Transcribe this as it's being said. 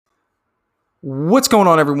What's going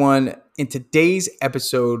on, everyone? In today's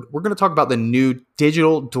episode, we're going to talk about the new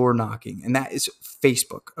digital door knocking, and that is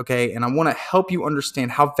Facebook. Okay. And I want to help you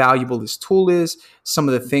understand how valuable this tool is, some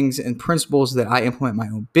of the things and principles that I implement in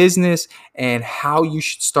my own business, and how you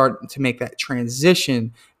should start to make that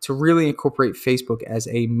transition to really incorporate Facebook as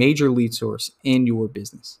a major lead source in your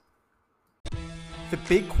business. The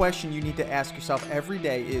big question you need to ask yourself every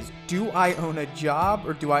day is, do I own a job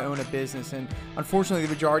or do I own a business? And unfortunately,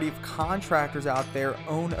 the majority of contractors out there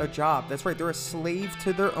own a job. That's right, they're a slave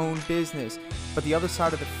to their own business. But the other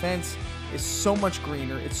side of the fence is so much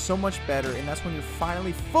greener, it's so much better, and that's when you're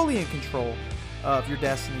finally fully in control of your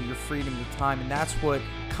destiny, your freedom, your time. And that's what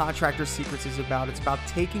Contractor Secrets is about. It's about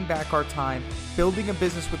taking back our time, building a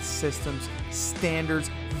business with systems, standards,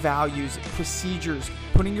 values, procedures,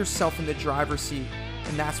 putting yourself in the driver's seat.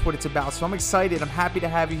 And that's what it's about. So I'm excited. I'm happy to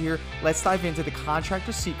have you here. Let's dive into the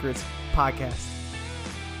Contractor Secrets podcast.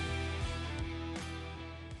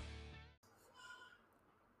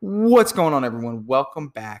 What's going on, everyone? Welcome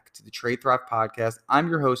back to the Trade Thrive podcast. I'm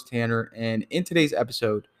your host, Tanner. And in today's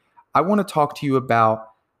episode, I want to talk to you about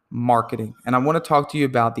marketing. And I want to talk to you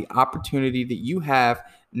about the opportunity that you have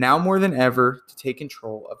now more than ever to take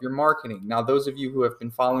control of your marketing. Now, those of you who have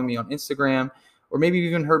been following me on Instagram, or maybe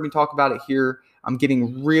you've even heard me talk about it here, I'm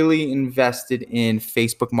getting really invested in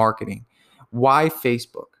Facebook marketing. Why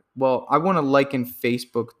Facebook? Well, I want to liken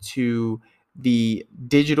Facebook to the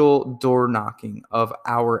digital door knocking of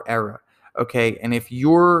our era. Okay. And if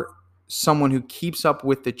you're someone who keeps up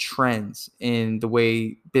with the trends in the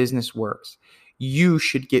way business works, you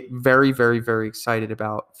should get very, very, very excited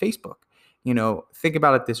about Facebook. Think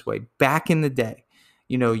about it this way. Back in the day,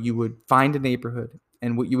 you would find a neighborhood,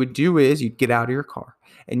 and what you would do is you'd get out of your car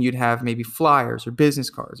and you'd have maybe flyers or business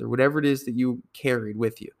cards or whatever it is that you carried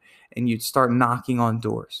with you. And you'd start knocking on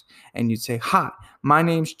doors and you'd say, "Hi, my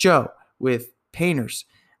name's Joe with Painters.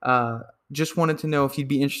 Just wanted to know if you'd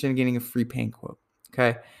be interested in getting a free paint quote."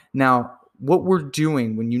 Okay. Now, what we're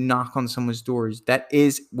doing when you knock on someone's doors, that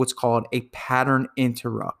is what's called a pattern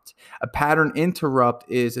interrupt. A pattern interrupt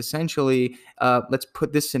is essentially, let's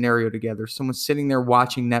put this scenario together. Someone's sitting there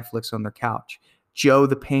watching Netflix on their couch. Joe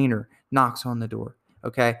the painter knocks on the door.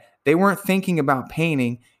 Okay. They weren't thinking about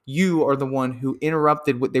painting. You are the one who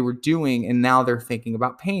interrupted what they were doing, and now they're thinking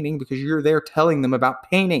about painting because you're there telling them about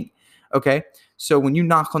painting. Okay. So when you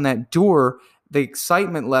knock on that door, the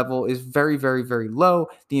excitement level is very, very, very low.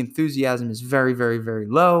 The enthusiasm is very, very, very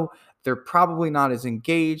low. They're probably not as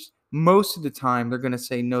engaged. Most of the time, they're going to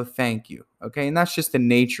say no, thank you. Okay. And that's just the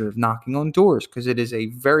nature of knocking on doors, because it is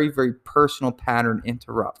a very, very personal pattern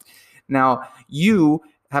interrupt. Now, you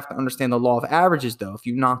have to understand the law of averages, though. If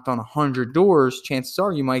you knocked on 100 doors, chances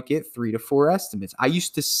are you might get 3 to 4 estimates. I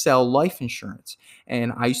used to sell life insurance,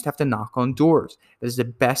 and I used to have to knock on doors. This is the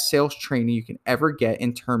best sales training you can ever get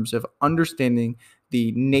in terms of understanding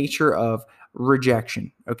the nature of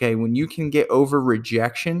rejection. Okay. When you can get over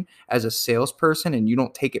rejection as a salesperson and you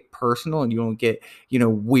don't take it personal and you don't get,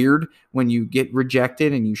 weird when you get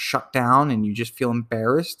rejected and you shut down and you just feel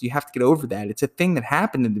embarrassed, you have to get over that. It's a thing that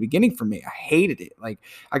happened in the beginning for me. I hated it. Like,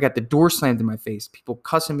 I got the door slammed in my face, people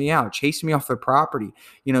cussing me out, chasing me off their property.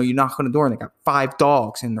 You knock on the door and they got 5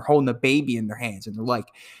 dogs and they're holding a baby in their hands and they're like,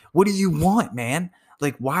 "What do you want, man?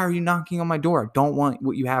 Like, why are you knocking on my door? I don't want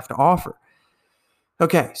what you have to offer."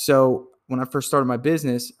 Okay, so when I first started my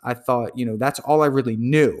business, I thought, that's all I really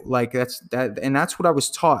knew. Like, that's what I was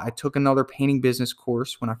taught. I took another painting business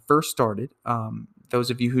course when I first started. Those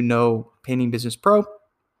of you who know Painting Business Pro,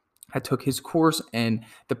 I took his course, and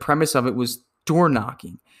the premise of it was door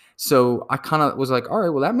knocking. So I kind of was like, all right,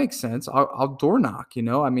 well, that makes sense. I'll door knock.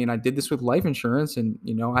 I did this with life insurance, and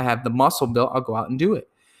I have the muscle built. I'll go out and do it.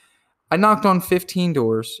 I knocked on 15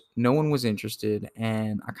 doors. No one was interested,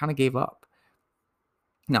 and I kind of gave up.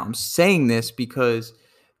 Now, I'm saying this because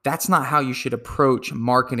that's not how you should approach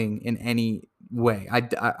marketing in any way.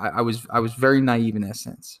 I was very naive in that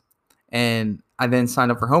sense. And I then signed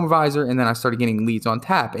up for HomeAdvisor, and then I started getting leads on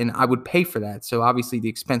tap, and I would pay for that. So obviously the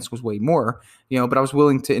expense was way more, but I was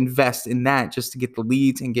willing to invest in that just to get the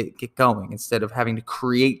leads and get going instead of having to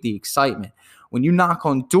create the excitement. When you knock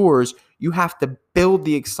on doors, you have to build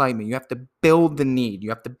the excitement. You have to build the need. You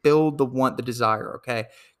have to build the want, the desire, okay?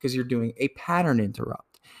 Because you're doing a pattern interrupt.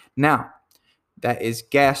 Now, that is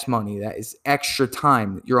gas money. That is extra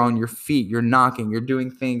time. You're on your feet. You're knocking. You're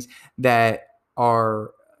doing things that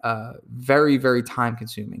are very, very time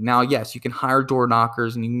consuming. Now, yes, you can hire door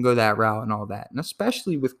knockers and you can go that route and all that. And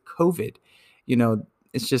especially with COVID,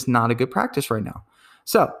 it's just not a good practice right now.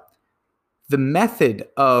 So the method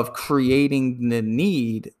of creating the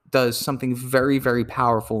need does something very, very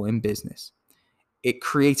powerful in business. it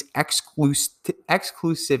creates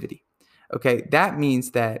exclusivity. Okay, that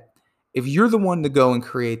means that if you're the one to go and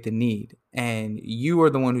create the need, and you are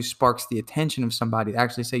the one who sparks the attention of somebody to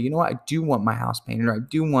actually say, you know what, I do want my house painted, or I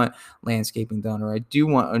do want landscaping done, or I do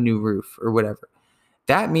want a new roof, or whatever.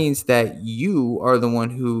 That means that you are the one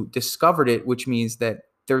who discovered it, which means that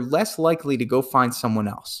they're less likely to go find someone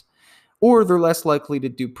else, or they're less likely to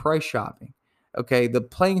do price shopping. Okay, the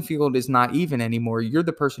playing field is not even anymore. You're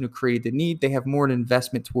the person who created the need. They have more an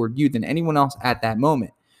investment toward you than anyone else at that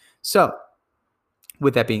moment. So,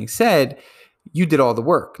 with that being said, you did all the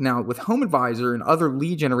work. Now, with HomeAdvisor and other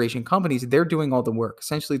lead generation companies, they're doing all the work.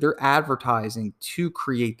 Essentially, they're advertising to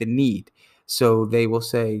create the need. So they will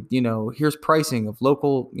say, here's pricing of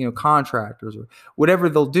local, contractors, or whatever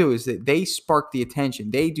they'll do is that they spark the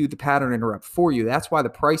attention. They do the pattern interrupt for you. That's why the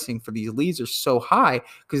pricing for these leads are so high,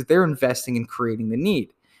 because they're investing in creating the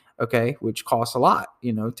need. Okay, which costs a lot,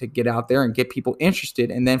 to get out there and get people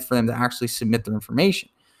interested, and then for them to actually submit their information.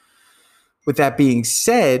 With that being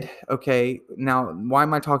said, okay, now why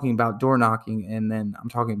am I talking about door knocking and then I'm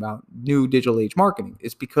talking about new digital age marketing?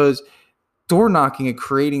 It's because door knocking and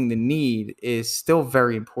creating the need is still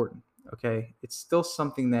very important. Okay, it's still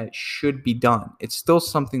something that should be done. It's still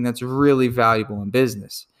something that's really valuable in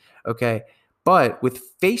business. Okay, but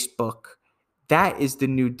with Facebook, that is the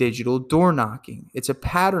new digital door knocking. It's a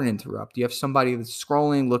pattern interrupt. You have somebody that's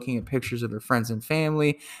scrolling, looking at pictures of their friends and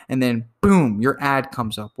family, and then boom, your ad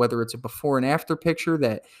comes up, whether it's a before and after picture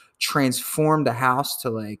that transformed the house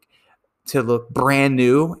to look brand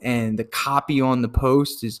new, and the copy on the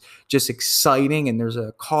post is just exciting, and there's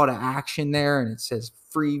a call to action there, and it says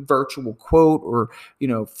free virtual quote, or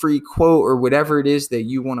free quote, or whatever it is that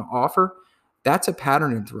you want to offer. That's a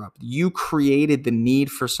pattern interrupt. You created the need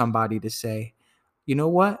for somebody to say, you know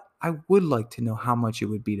what, I would like to know how much it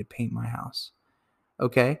would be to paint my house.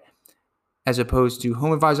 Okay, as opposed to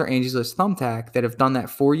HomeAdvisor, Angie's List, Thumbtack that have done that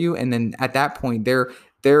for you, and then at that point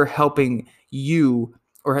they're helping you,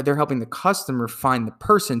 or they're helping the customer find the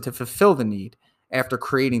person to fulfill the need after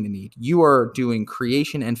creating the need. You are doing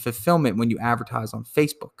creation and fulfillment when you advertise on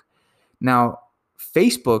Facebook. Now,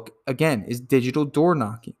 Facebook, again, is digital door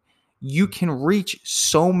knocking. You can reach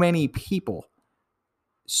so many people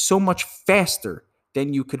so much faster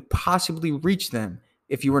than you could possibly reach them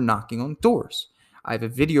if you were knocking on doors. I have a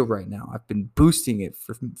video right now. I've been boosting it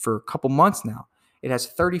for a couple months now. It has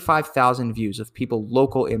 35,000 views of people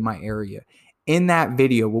local in my area. In that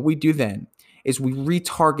video, what we do then is we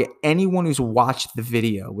retarget anyone who's watched the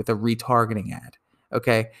video with a retargeting ad.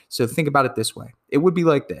 Okay, so think about it this way. It would be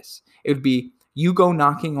like this. It would be you go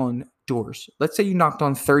knocking on doors. Let's say you knocked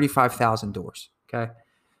on 35,000 doors. Okay,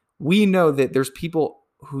 we know that there's people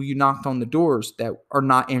who you knocked on the doors that are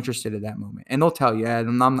not interested at that moment. And they'll tell you,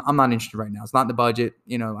 I'm not interested right now. It's not in the budget.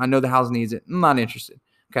 I know the house needs it. I'm not interested.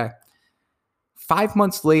 Okay. 5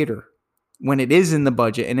 months later, when it is in the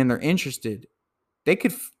budget and then they're interested, they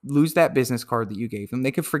could lose that business card that you gave them.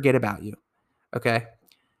 They could forget about you. Okay.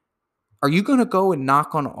 Are you going to go and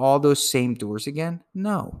knock on all those same doors again?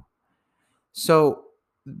 No. So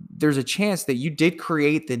there's a chance that you did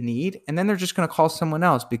create the need, and then they're just going to call someone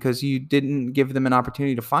else because you didn't give them an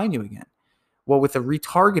opportunity to find you again. Well, with a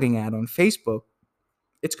retargeting ad on Facebook,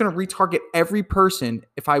 it's going to retarget every person.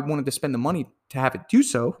 If I wanted to spend the money to have it do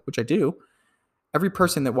so, which I do, every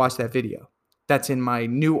person that watched that video, that's in my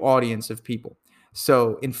new audience of people.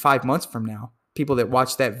 So in 5 months from now, people that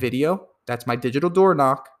watch that video, that's my digital door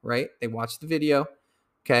knock, right? They watched the video.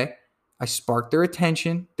 Okay. I sparked their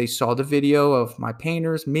attention. They saw the video of my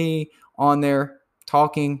painters, me on there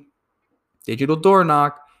talking, digital door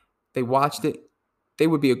knock. They watched it. They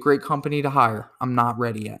would be a great company to hire. I'm not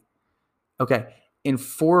ready yet. Okay. In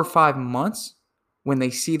 4 or 5 months, when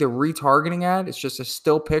they see the retargeting ad, it's just a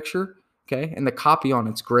still picture. Okay. And the copy on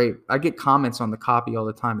it's great. I get comments on the copy all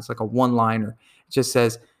the time. It's like a one-liner. It just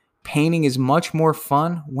says, painting is much more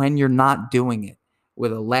fun when you're not doing it,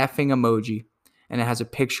 with a laughing emoji. And it has a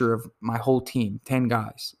picture of my whole team, 10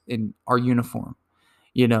 guys in our uniform,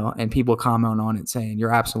 and people comment on it saying,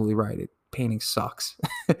 you're absolutely right. Painting sucks,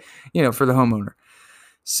 for the homeowner.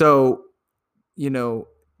 So,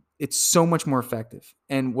 it's so much more effective.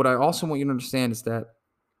 And what I also want you to understand is that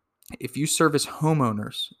if you service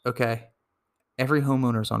homeowners, okay, every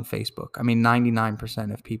homeowner is on Facebook. I mean,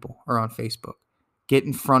 99% of people are on Facebook. Get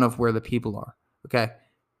in front of where the people are, okay?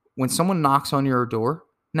 When someone knocks on your door,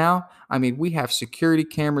 now, I mean, we have security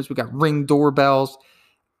cameras, we got Ring doorbells.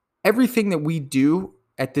 Everything that we do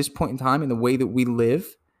at this point in time in the way that we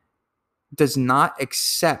live does not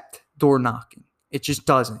accept door knocking. It just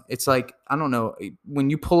doesn't. It's like, I don't know, when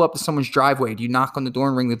you pull up to someone's driveway, do you knock on the door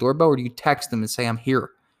and ring the doorbell, or do you text them and say, I'm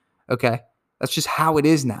here? Okay. That's just how it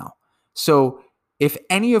is now. So if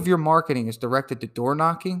any of your marketing is directed to door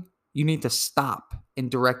knocking, you need to stop and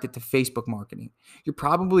direct it to Facebook marketing. You're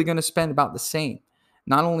probably going to spend about the same,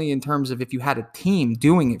 not only in terms of if you had a team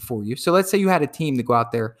doing it for you. So let's say you had a team to go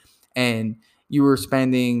out there and you were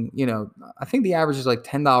spending, I think the average is like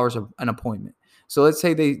 $10 an appointment. So let's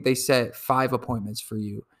say they set 5 appointments for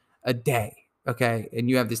you a day. Okay. And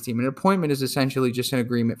you have this team. An appointment is essentially just an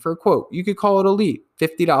agreement for a quote. You could call it a lead,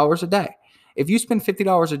 $50 a day. If you spend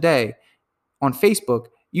 $50 a day on Facebook,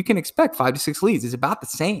 you can expect 5 to 6 leads. It's about the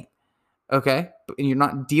same. Okay. And you're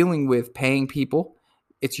not dealing with paying people.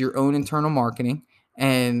 It's your own internal marketing.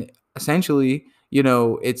 And essentially,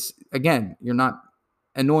 it's, again, you're not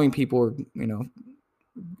annoying people or,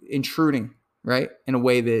 intruding, right, in a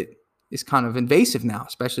way that is kind of invasive now,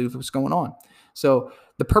 especially with what's going on. So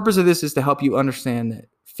the purpose of this is to help you understand that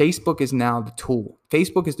Facebook is now the tool.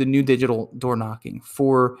 Facebook is the new digital door knocking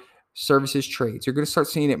for services, trades. You're going to start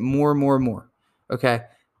seeing it more and more and more. Okay.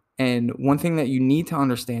 And one thing that you need to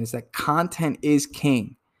understand is that content is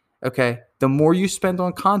king. Okay. The more you spend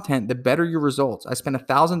on content, the better your results. I spent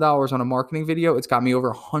 $1,000 on a marketing video. It's got me over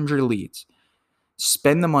 100 leads.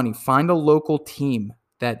 Spend the money. Find a local team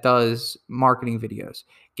that does marketing videos.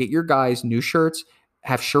 Get your guys new shirts.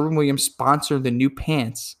 Have Sherwin-Williams sponsor the new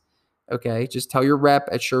pants. Okay. Just tell your rep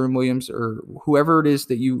at Sherwin-Williams or whoever it is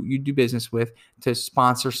that you do business with to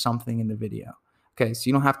sponsor something in the video. Okay. So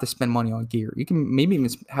you don't have to spend money on gear. You can maybe even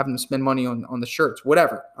have them spend money on the shirts,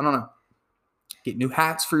 whatever. I don't know. Get new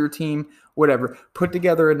hats for your team, whatever. Put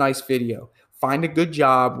together a nice video. Find a good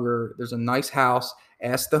job where there's a nice house.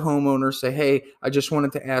 Ask the homeowner, say, hey, I just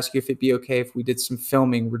wanted to ask you if it'd be okay if we did some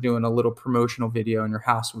filming. We're doing a little promotional video and your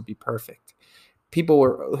house would be perfect.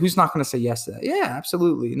 Who's not going to say yes to that? Yeah,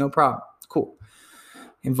 absolutely. No problem. Cool.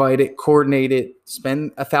 Invite it, coordinate it,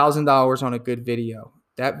 spend $1,000 on a good video.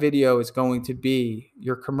 That video is going to be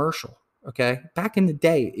your commercial. Okay. Back in the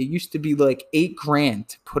day, it used to be like $8,000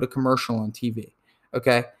 to put a commercial on TV.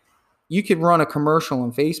 Okay. You could run a commercial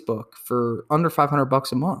on Facebook for under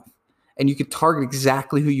 $500 a month and you could target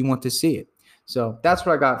exactly who you want to see it. So that's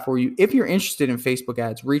what I got for you. If you're interested in Facebook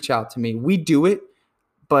ads, reach out to me. We do it,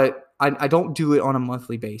 but I don't do it on a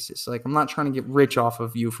monthly basis. Like I'm not trying to get rich off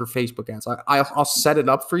of you for Facebook ads. I'll set it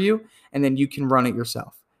up for you and then you can run it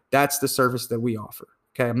yourself. That's the service that we offer.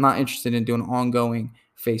 Okay. I'm not interested in doing ongoing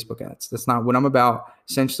Facebook ads. That's not what I'm about.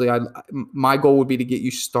 Essentially, my goal would be to get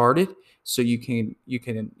you started so you can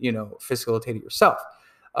facilitate it yourself.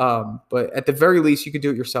 But at the very least, you could do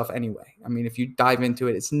it yourself anyway. I mean, if you dive into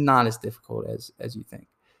it, it's not as difficult as you think.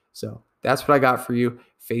 So that's what I got for you.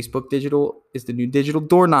 Facebook digital is the new digital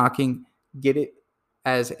door knocking. Get it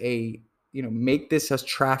as make this as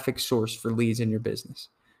traffic source for leads in your business.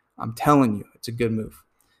 I'm telling you, it's a good move.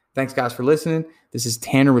 Thanks guys for listening. This is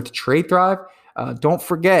Tanner with Trade Thrive. Don't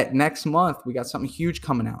forget, next month, we got something huge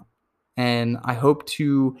coming out. And I hope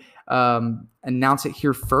to announce it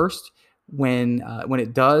here first. When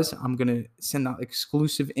it does, I'm going to send out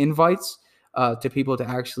exclusive invites to people to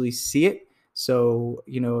actually see it. So,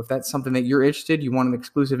 if that's something that you're interested, you want an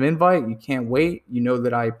exclusive invite, you can't wait,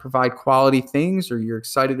 that I provide quality things or you're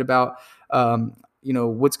excited about,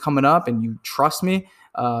 what's coming up and you trust me,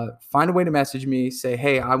 find a way to message me, say,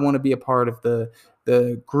 hey, I want to be a part of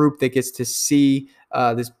the group that gets to see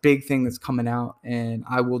this big thing that's coming out, and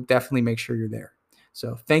I will definitely make sure you're there.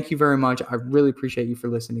 So thank you very much. I really appreciate you for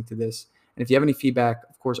listening to this. And if you have any feedback,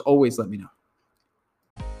 of course, always let me know.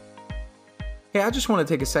 Hey, I just want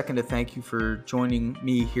to take a second to thank you for joining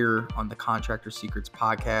me here on the Contractor Secrets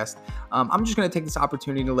podcast. I'm just going to take this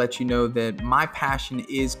opportunity to let you know that my passion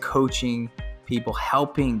is coaching people,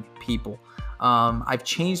 helping people. I've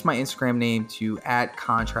changed my Instagram name to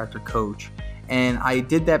 @ContractorCoach. And I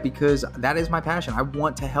did that because that is my passion. I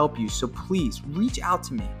want to help you. So please reach out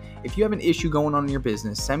to me. If you have an issue going on in your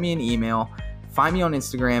business, send me an email, find me on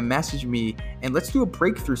Instagram, message me, and let's do a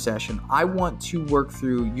breakthrough session. I want to work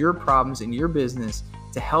through your problems in your business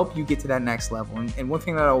to help you get to that next level. And one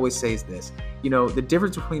thing that I always say is this, the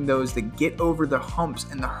difference between those that get over the humps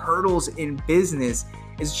and the hurdles in business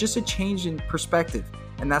is just a change in perspective.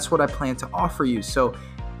 And that's what I plan to offer you. So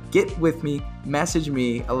get with me, message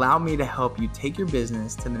me, allow me to help you take your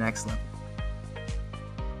business to the next level.